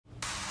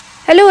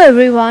Hello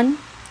everyone.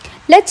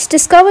 Let's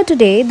discover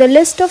today the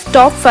list of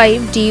top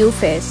 5 DU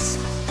fairs.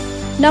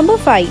 Number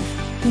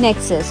 5.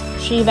 Nexus,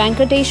 Sri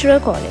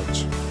Venkateswara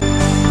College.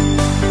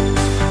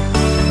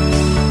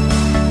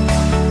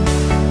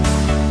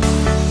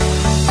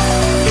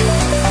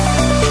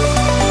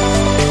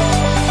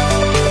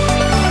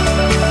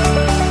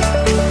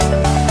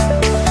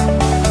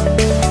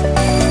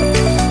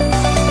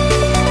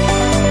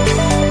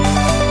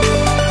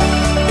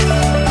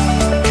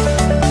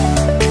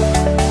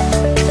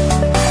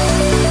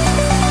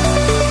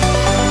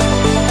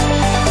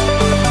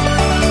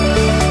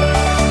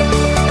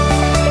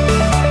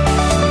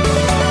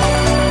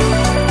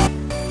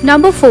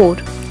 Number 4.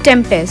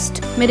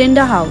 Tempest,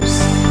 Mirinda House.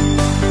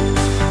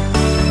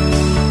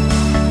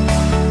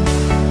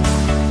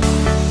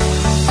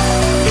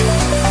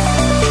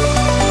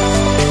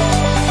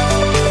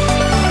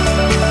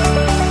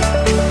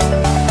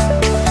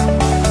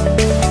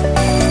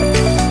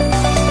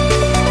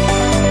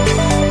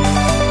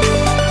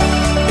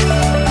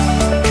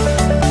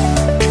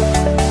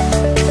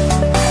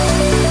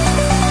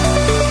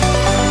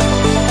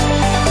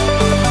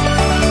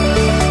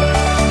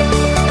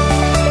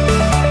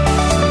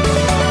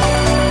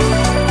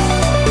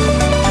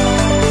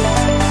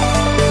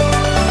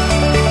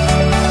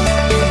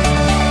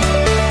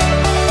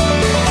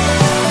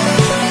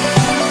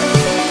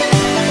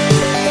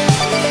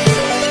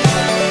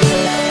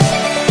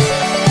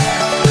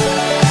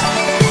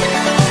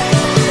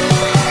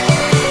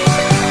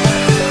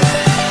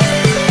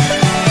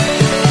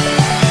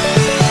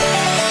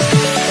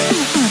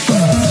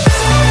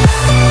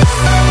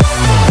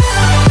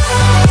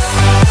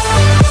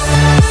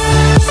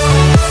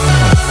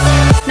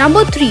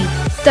 Number 3.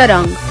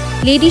 Tarang,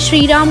 Lady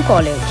Shri Ram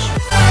College.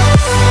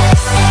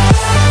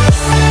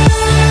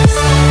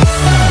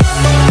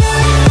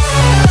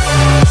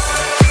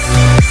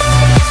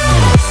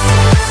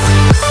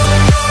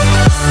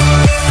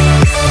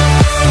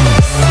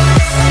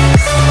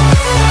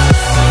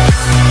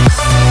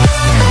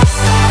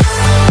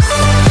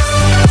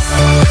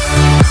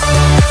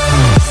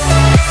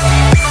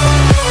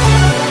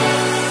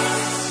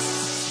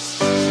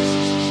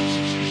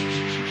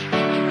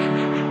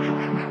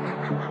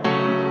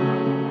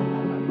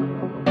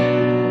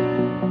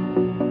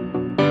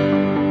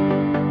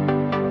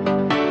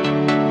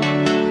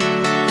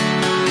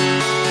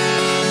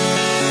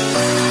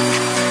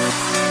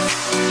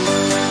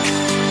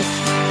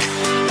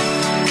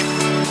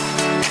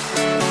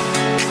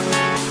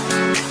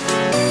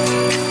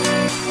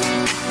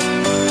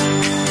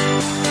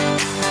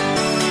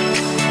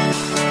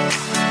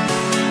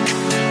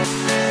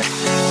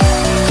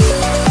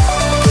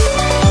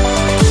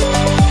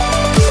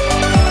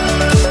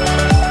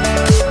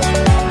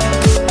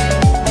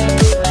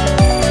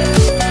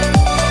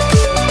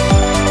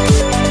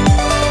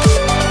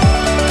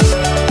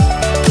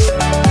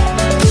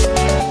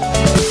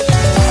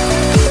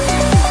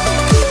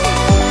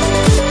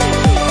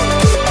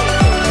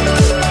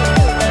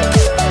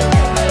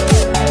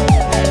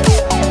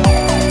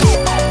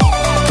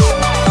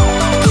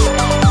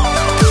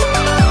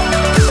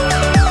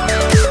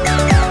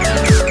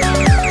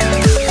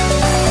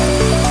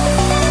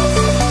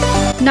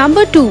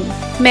 Number 2.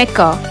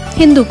 Mecca,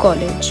 Hindu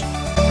College.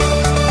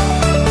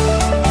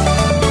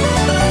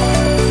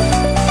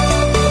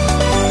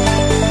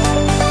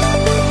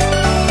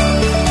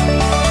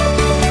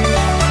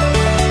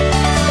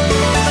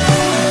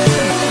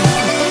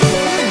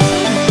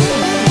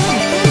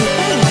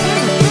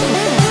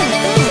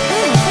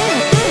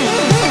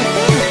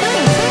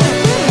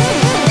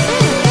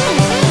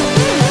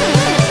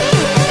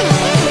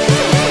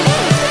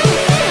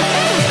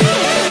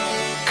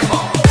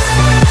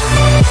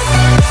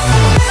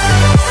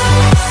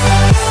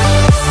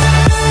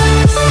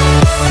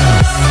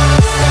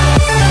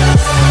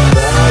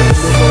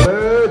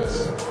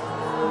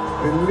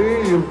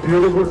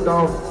 Beautiful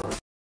town.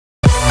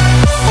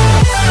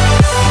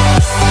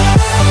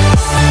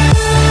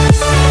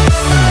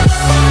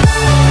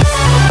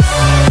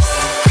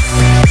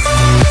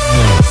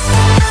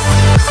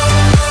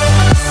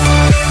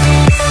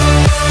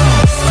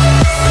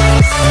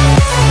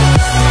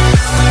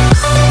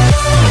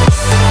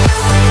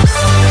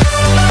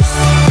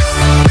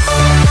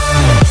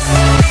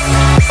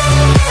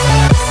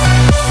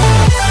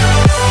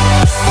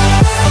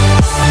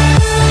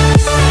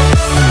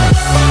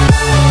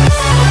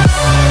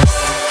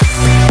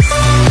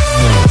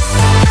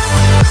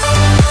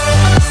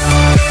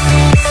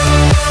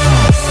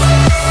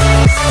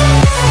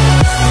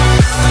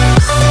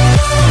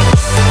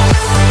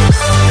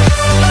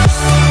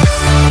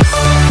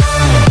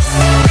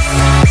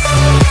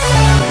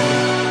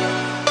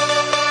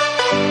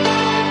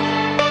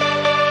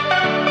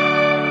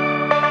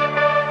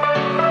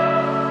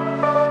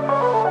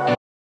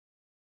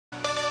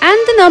 And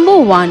the number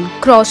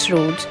 1.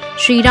 Crossroads,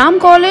 Sri Ram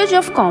College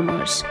of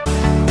Commerce.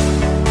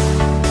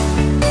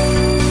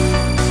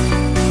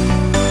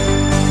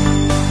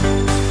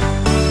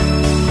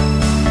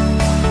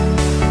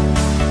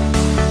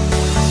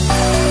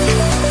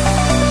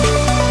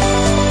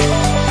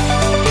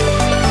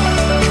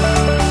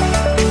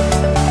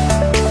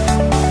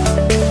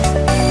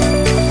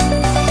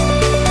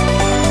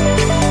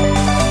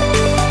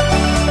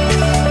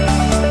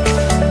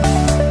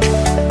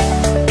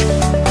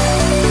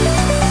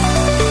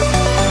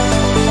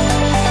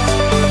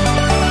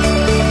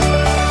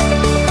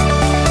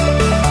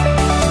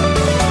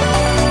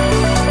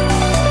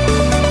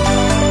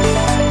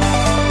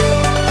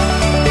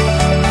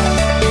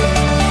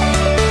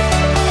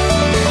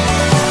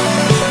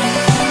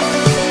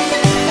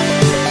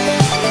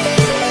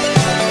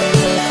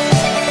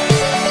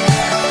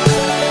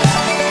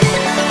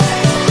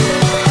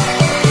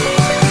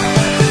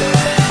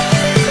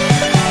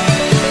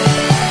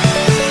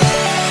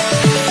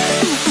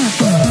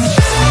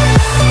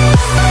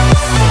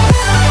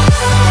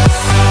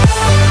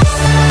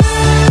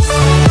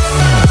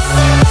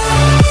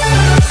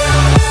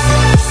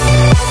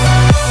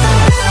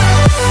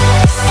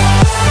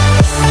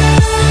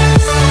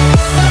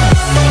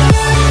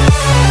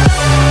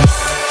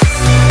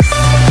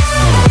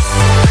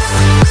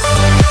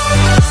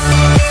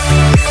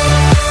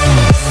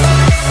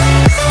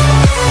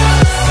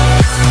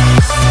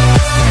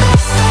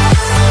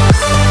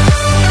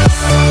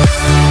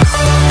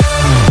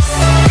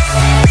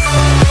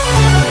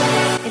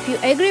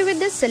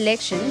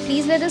 selection,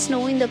 please let us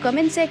know in the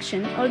comment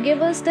section or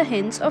give us the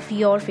hints of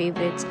your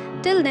favorites.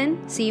 Till then,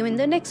 see you in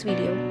the next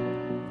video.